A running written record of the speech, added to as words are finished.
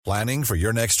Planning for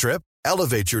your next trip?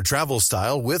 Elevate your travel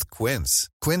style with Quince.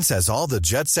 Quince has all the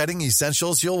jet-setting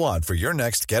essentials you'll want for your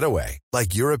next getaway,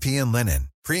 like European linen,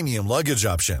 premium luggage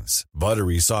options,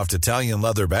 buttery soft Italian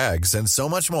leather bags, and so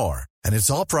much more. And it's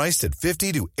all priced at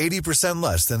 50 to 80%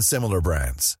 less than similar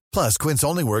brands. Plus, Quince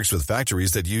only works with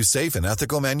factories that use safe and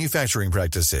ethical manufacturing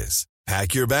practices.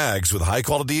 Pack your bags with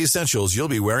high-quality essentials you'll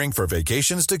be wearing for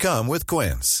vacations to come with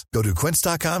Quince. Go to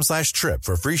quince.com/trip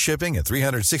for free shipping and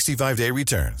 365-day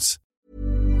returns.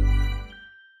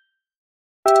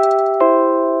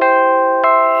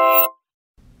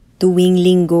 Tuwing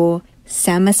linggo,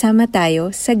 sama-sama tayo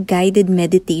sa guided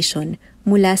meditation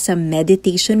mula sa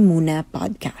Meditation Muna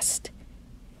podcast.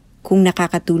 Kung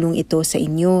nakakatulong ito sa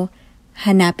inyo,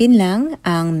 hanapin lang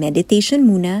ang Meditation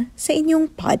Muna sa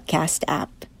inyong podcast app.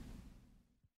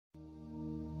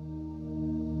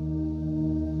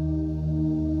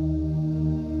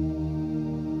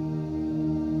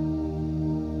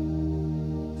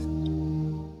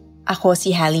 Ako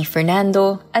si Hallie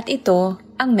Fernando at ito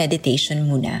ang Meditation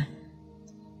Muna.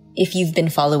 If you've been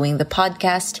following the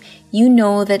podcast, you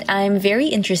know that I'm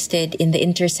very interested in the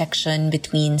intersection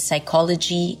between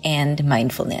psychology and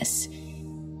mindfulness.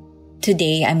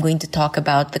 Today, I'm going to talk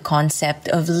about the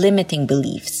concept of limiting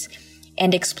beliefs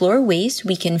and explore ways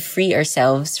we can free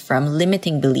ourselves from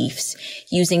limiting beliefs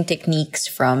using techniques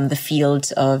from the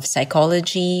fields of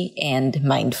psychology and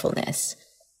mindfulness.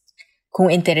 Kung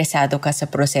interesado ka sa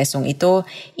prosesong ito,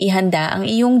 ihanda ang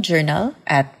iyong journal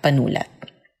at panulat.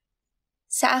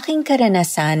 Sa aking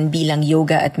karanasan bilang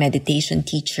yoga at meditation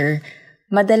teacher,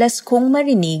 madalas kong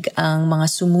marinig ang mga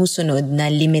sumusunod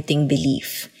na limiting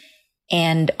belief.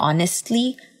 And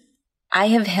honestly,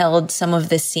 I have held some of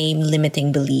the same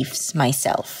limiting beliefs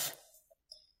myself.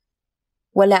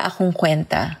 Wala akong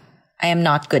kwenta. I am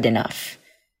not good enough.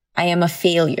 I am a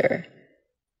failure.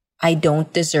 I don't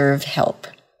deserve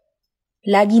help.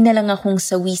 Lagi na lang akong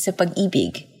sawi sa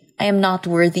pag-ibig. I am not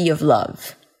worthy of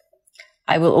love.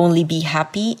 I will only be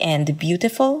happy and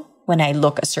beautiful when I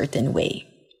look a certain way.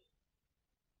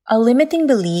 A limiting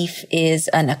belief is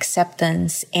an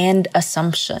acceptance and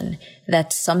assumption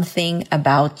that something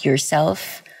about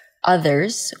yourself,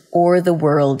 others, or the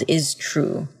world is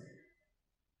true.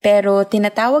 Pero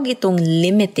tinatawag itong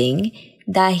limiting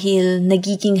dahil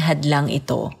nagiging hadlang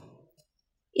ito.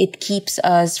 It keeps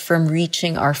us from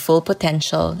reaching our full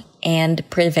potential and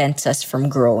prevents us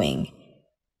from growing.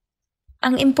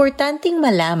 Ang importanteng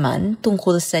malaman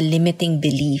tungkol sa limiting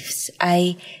beliefs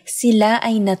ay sila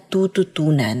ay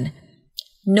natututunan.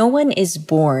 No one is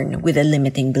born with a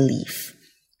limiting belief.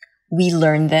 We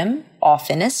learn them,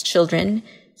 often as children,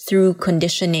 through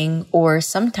conditioning or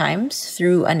sometimes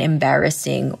through an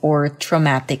embarrassing or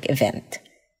traumatic event.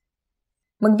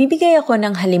 Magbibigay ako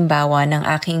ng halimbawa ng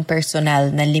aking personal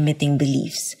na limiting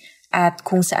beliefs at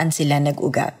kung saan sila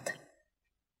nag-ugat.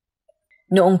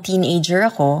 Noong teenager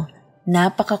ako,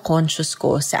 napaka-conscious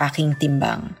ko sa aking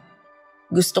timbang.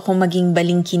 Gusto kong maging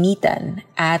balingkinitan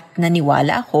at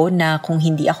naniwala ako na kung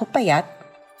hindi ako payat,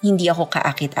 hindi ako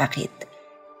kaakit-akit.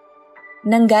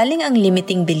 Nanggaling ang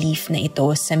limiting belief na ito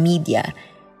sa media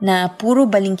na puro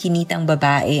balingkinitang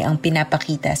babae ang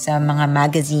pinapakita sa mga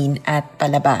magazine at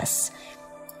palabas.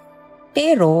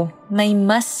 Pero may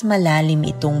mas malalim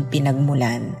itong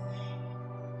pinagmulan.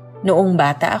 Noong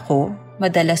bata ako,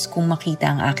 madalas kong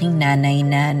makita ang aking nanay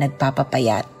na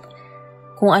nagpapapayat.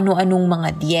 Kung ano-anong mga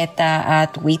dieta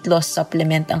at weight loss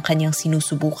supplement ang kanyang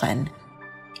sinusubukan.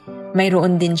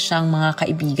 Mayroon din siyang mga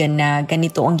kaibigan na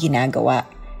ganito ang ginagawa.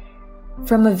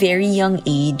 From a very young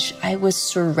age, I was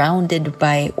surrounded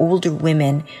by older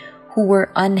women who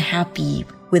were unhappy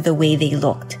with the way they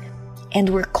looked and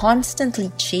were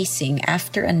constantly chasing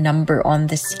after a number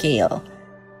on the scale.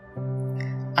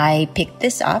 I picked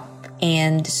this up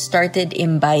and started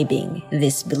imbibing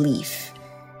this belief.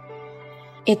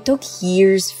 It took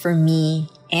years for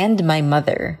me and my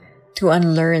mother to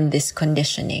unlearn this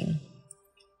conditioning.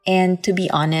 And to be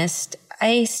honest,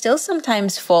 I still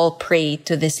sometimes fall prey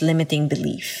to this limiting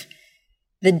belief.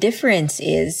 The difference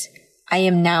is I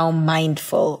am now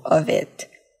mindful of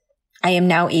it. I am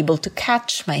now able to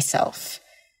catch myself.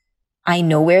 I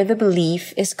know where the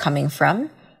belief is coming from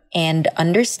and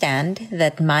understand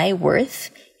that my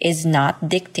worth is not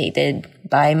dictated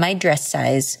by my dress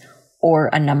size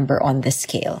or a number on the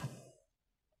scale.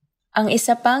 Ang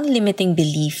isa pang limiting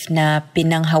belief na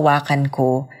pinanghawakan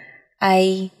ko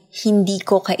ay hindi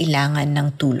ko kailangan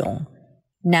ng tulong,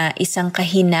 na isang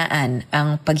kahinaan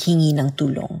ang paghingi ng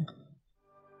tulong.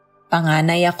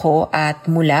 Panganay ako at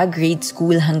mula grade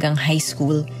school hanggang high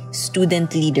school,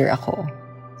 student leader ako.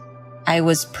 I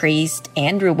was praised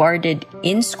and rewarded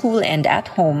in school and at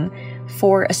home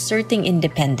for asserting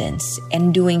independence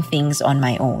and doing things on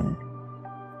my own.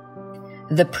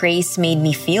 The praise made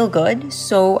me feel good,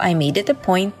 so I made it a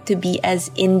point to be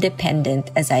as independent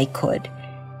as I could.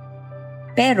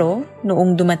 Pero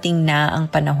noong dumating na ang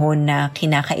panahon na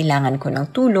kinakailangan ko ng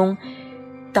tulong,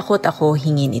 takot ako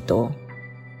hingin ito.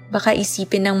 Baka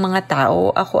isipin ng mga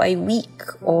tao ako ay weak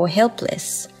o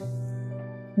helpless.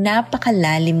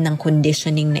 Napakalalim ng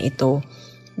conditioning na ito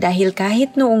dahil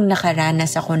kahit noong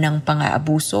nakaranas ako ng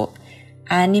pang-aabuso,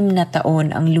 6 na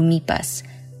taon ang lumipas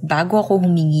bago ako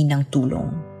humingi ng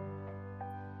tulong.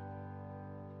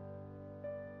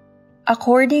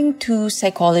 According to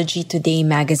Psychology Today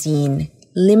magazine,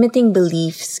 limiting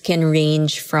beliefs can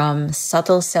range from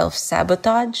subtle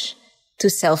self-sabotage to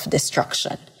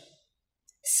self-destruction.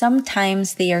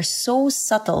 Sometimes they are so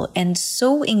subtle and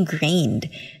so ingrained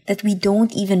that we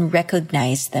don't even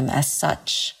recognize them as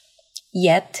such.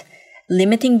 Yet,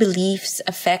 limiting beliefs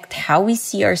affect how we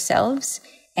see ourselves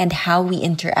and how we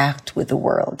interact with the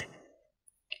world.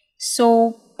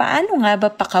 So, paano nga ba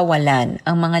pakawalan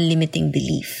ang mga limiting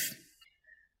belief?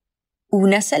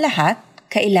 Una sa lahat,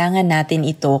 kailangan natin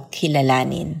ito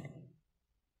kilalanin.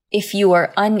 If you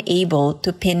are unable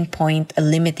to pinpoint a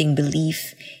limiting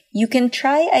belief, you can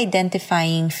try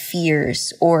identifying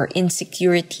fears or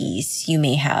insecurities you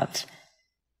may have.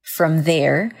 From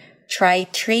there, try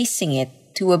tracing it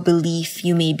to a belief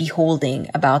you may be holding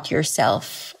about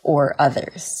yourself or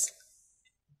others.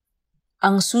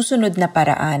 Ang susunod na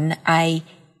paraan ay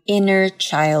inner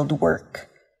child work.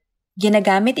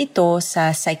 Ginagamit ito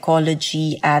sa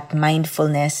psychology at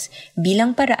mindfulness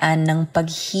bilang paraan ng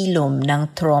paghilom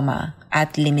ng trauma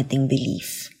at limiting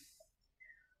belief.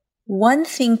 One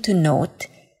thing to note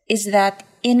is that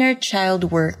inner child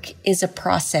work is a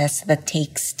process that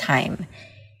takes time.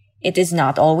 It is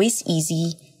not always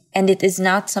easy, and it is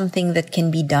not something that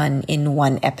can be done in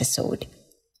one episode.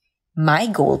 My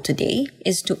goal today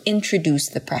is to introduce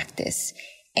the practice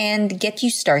and get you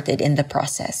started in the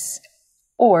process.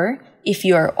 Or, if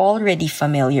you are already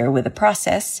familiar with the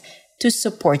process, to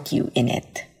support you in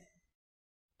it.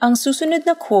 Ang susunod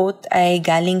na quote ay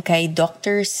galing kay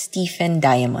Dr. Stephen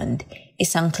Diamond,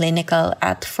 isang clinical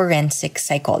at forensic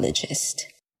psychologist.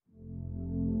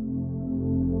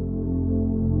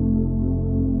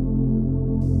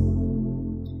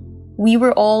 We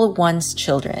were all once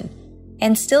children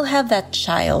and still have that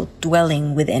child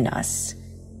dwelling within us.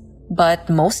 But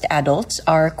most adults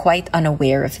are quite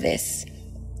unaware of this.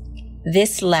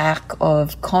 This lack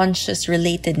of conscious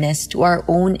relatedness to our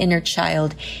own inner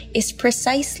child is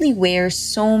precisely where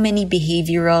so many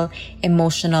behavioral,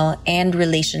 emotional, and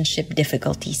relationship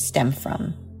difficulties stem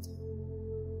from.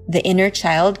 The inner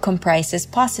child comprises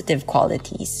positive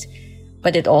qualities,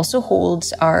 but it also holds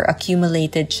our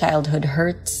accumulated childhood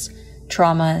hurts,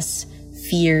 traumas,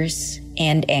 fears,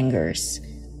 and angers.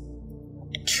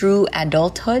 True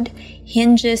adulthood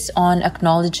hinges on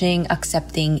acknowledging,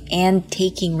 accepting, and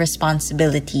taking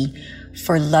responsibility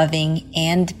for loving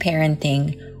and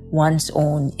parenting one's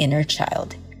own inner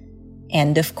child.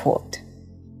 End of quote.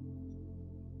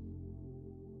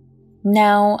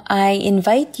 Now, I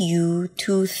invite you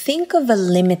to think of a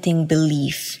limiting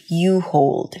belief you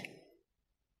hold.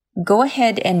 Go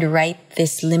ahead and write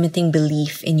this limiting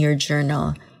belief in your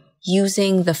journal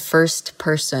using the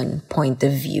first-person point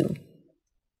of view.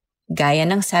 Gaya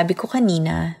ng sabi ko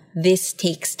kanina, this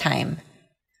takes time.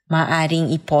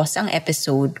 Maaaring i-pause ang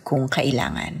episode kung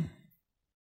kailangan.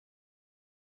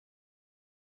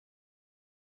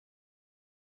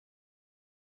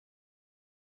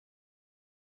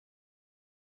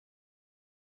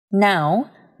 Now,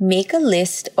 make a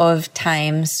list of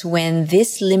times when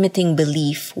this limiting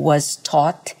belief was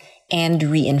taught and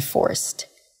reinforced.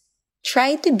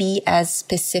 Try to be as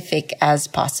specific as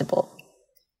possible.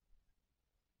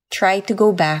 Try to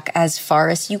go back as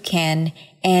far as you can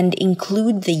and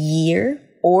include the year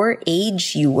or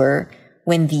age you were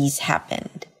when these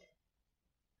happened.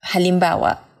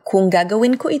 Halimbawa, kung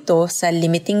gagawin ko ito sa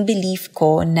limiting belief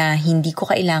ko na hindi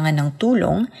ko kailangan ng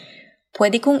tulong,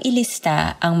 pwede kong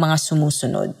ilista ang mga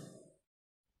sumusunod.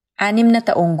 6 na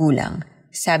taong gulang.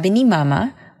 Sabi ni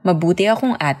Mama, mabuti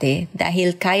akong ate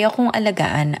dahil kaya kong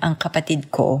alagaan ang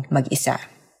kapatid ko mag-isa.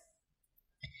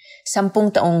 10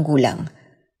 taong gulang.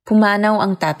 Pumanaw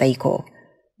ang tatay ko.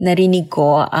 Narinig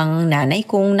ko ang nanay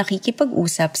kong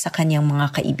nakikipag-usap sa kanyang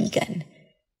mga kaibigan.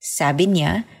 Sabi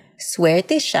niya,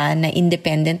 swerte siya na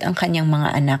independent ang kanyang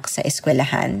mga anak sa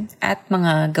eskwelahan at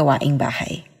mga gawaing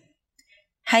bahay.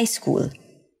 High school.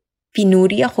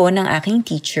 Pinuri ako ng aking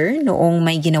teacher noong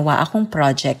may ginawa akong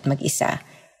project mag-isa.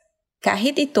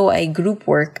 Kahit ito ay group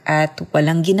work at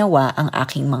walang ginawa ang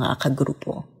aking mga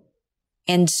kagrupo.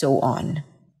 and so on.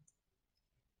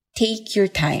 Take your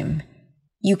time.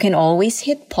 You can always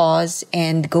hit pause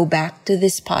and go back to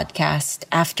this podcast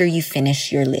after you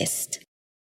finish your list.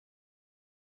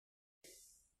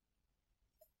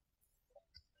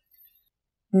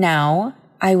 Now,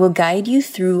 I will guide you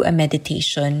through a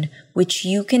meditation which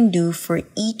you can do for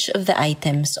each of the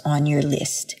items on your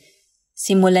list.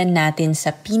 Simulan natin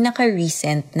sa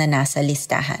pinaka-recent na nasa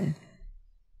listahan.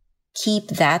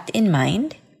 Keep that in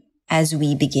mind as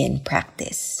we begin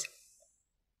practice.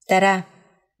 Tara,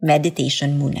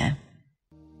 meditation muna.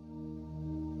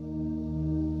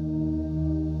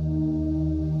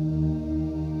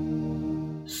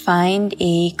 Find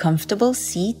a comfortable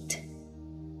seat.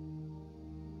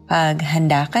 Pag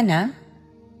handa ka na,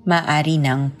 maaari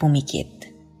nang pumikit.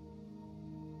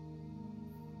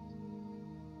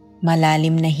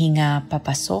 Malalim na hinga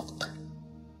papasok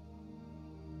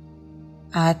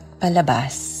at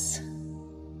palabas.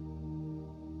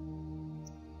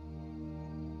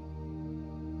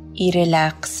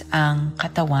 I-relax ang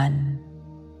katawan.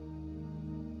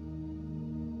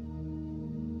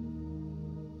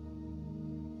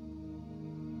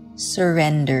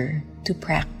 Surrender to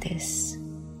practice.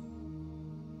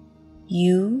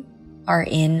 You are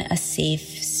in a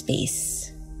safe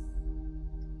space.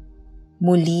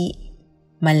 Muli,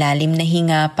 malalim na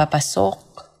hinga papasok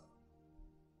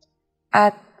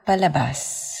at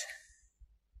palabas.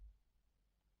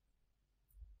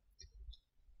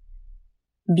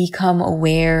 Become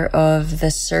aware of the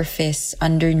surface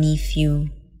underneath you,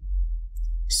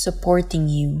 supporting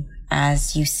you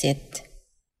as you sit.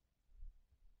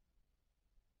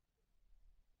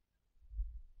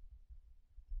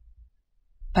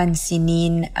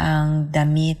 Pansinin ang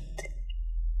damit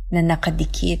na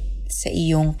nakadikit sa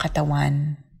iyong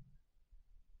katawan.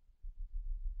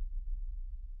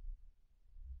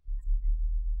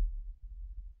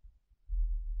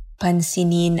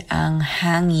 Pansinin ang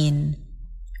hangin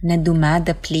na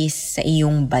dumadaplis sa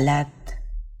iyong balat.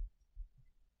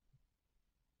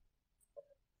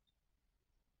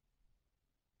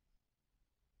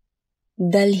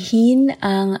 Dalhin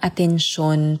ang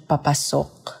atensyon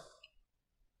papasok.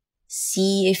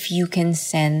 See if you can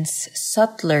sense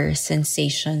subtler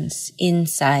sensations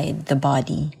inside the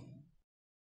body.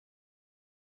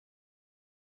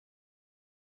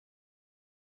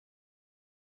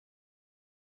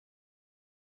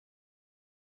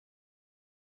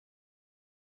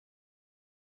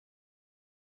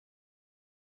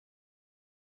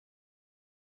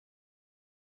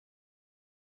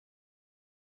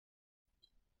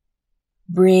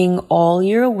 Bring all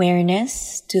your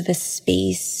awareness to the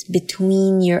space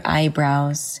between your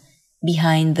eyebrows,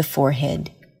 behind the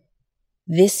forehead.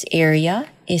 This area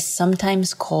is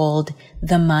sometimes called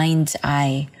the mind's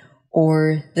eye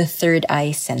or the third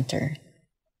eye center.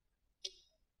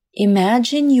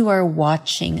 Imagine you are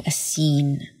watching a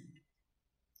scene.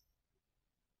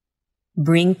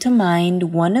 Bring to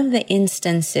mind one of the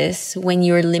instances when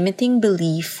your limiting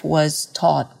belief was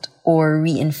taught or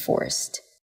reinforced.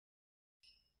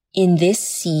 In this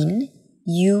scene,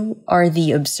 you are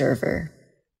the observer.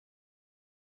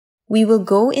 We will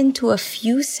go into a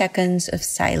few seconds of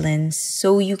silence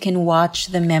so you can watch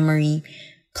the memory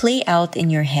play out in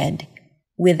your head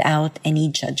without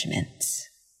any judgments.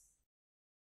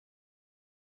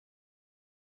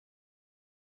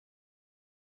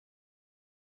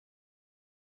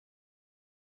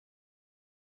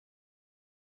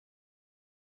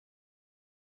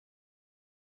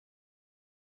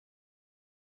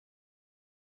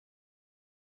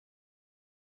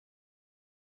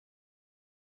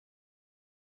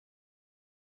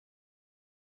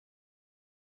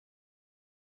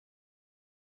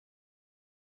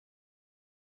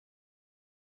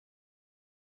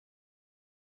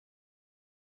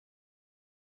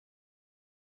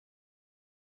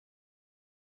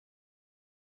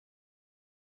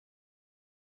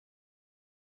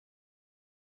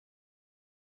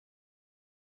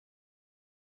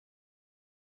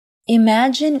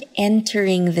 Imagine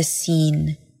entering the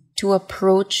scene to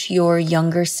approach your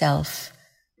younger self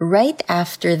right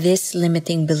after this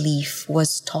limiting belief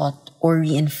was taught or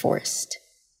reinforced.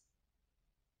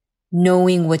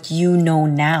 Knowing what you know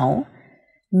now,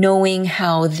 knowing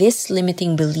how this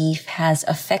limiting belief has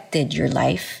affected your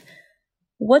life,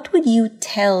 what would you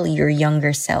tell your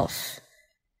younger self?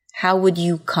 How would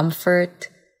you comfort,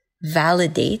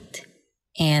 validate,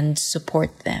 and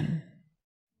support them?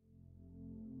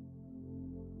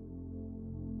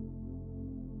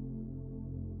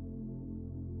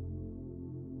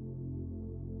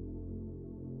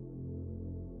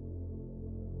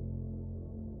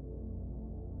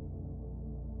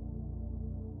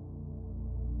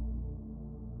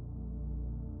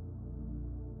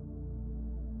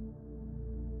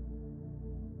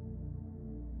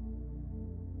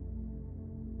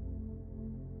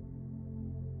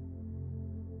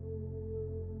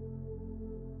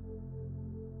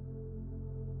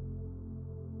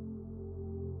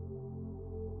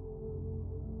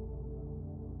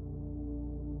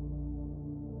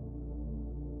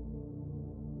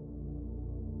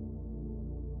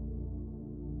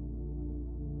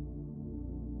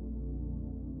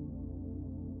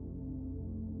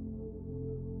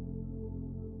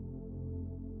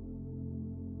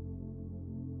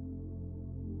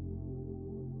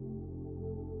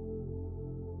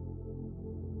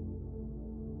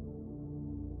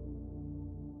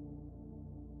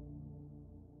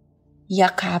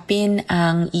 Yakapin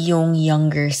ang iyong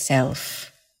younger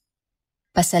self.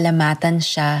 Pasalamatan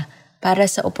siya para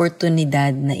sa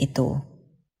oportunidad na ito.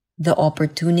 The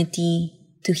opportunity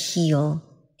to heal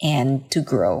and to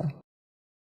grow.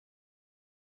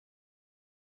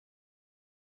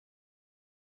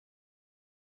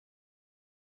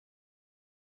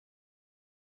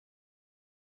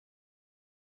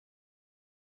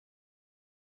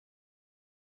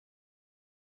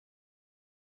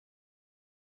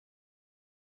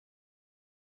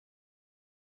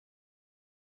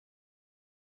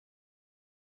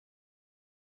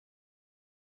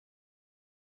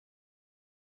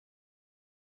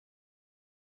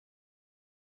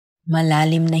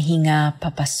 Malalim na hinga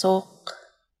papasok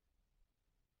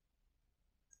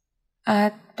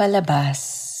at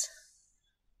palabas.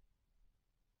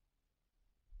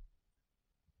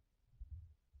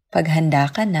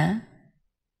 Paghanda ka na,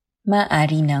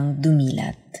 maaari nang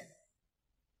dumilat.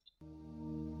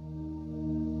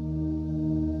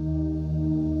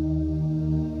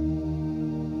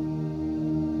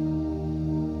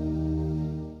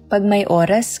 Pag may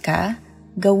oras ka,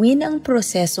 gawin ang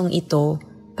prosesong ito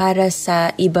para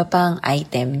sa iba pang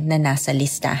item na nasa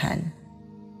listahan.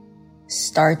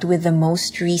 Start with the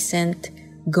most recent,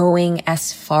 going as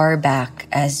far back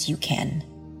as you can.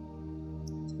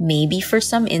 Maybe for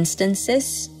some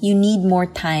instances, you need more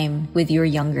time with your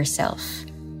younger self.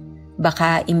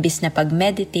 Baka imbis na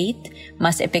pag-meditate,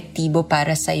 mas epektibo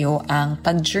para sa'yo ang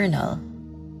pag-journal.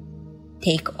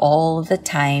 Take all the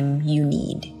time you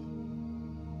need.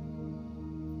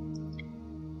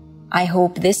 I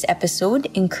hope this episode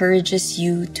encourages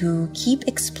you to keep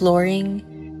exploring,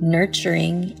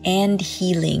 nurturing, and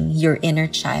healing your inner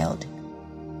child.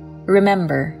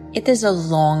 Remember, it is a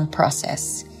long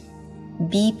process.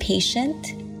 Be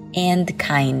patient and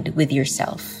kind with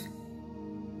yourself.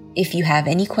 If you have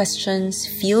any questions,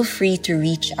 feel free to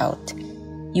reach out.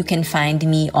 You can find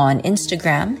me on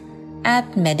Instagram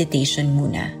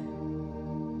 @meditationmuna.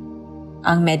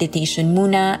 Ang Meditation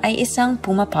Muna ay isang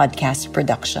Puma Podcast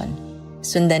production.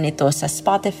 Sundan ito sa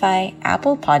Spotify,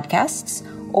 Apple Podcasts,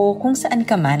 o kung saan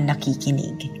ka man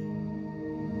nakikinig.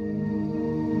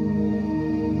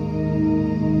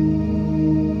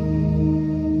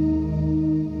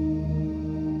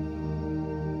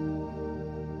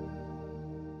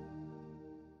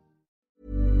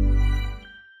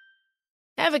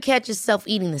 Ever catch yourself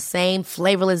eating the same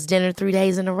flavorless dinner 3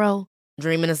 days in a row?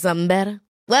 Dreaming of something better?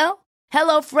 Well,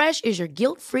 HelloFresh is your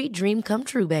guilt-free dream come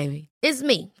true, baby. It's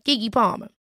me, Keke Palmer.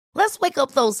 Let's wake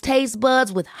up those taste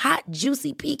buds with hot,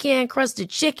 juicy pecan-crusted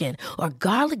chicken or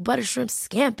garlic butter shrimp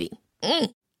scampi.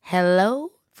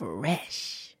 Hello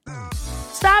Fresh.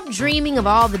 Stop dreaming of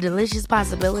all the delicious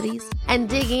possibilities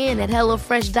and dig in at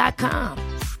HelloFresh.com.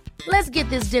 Let's get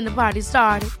this dinner party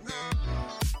started.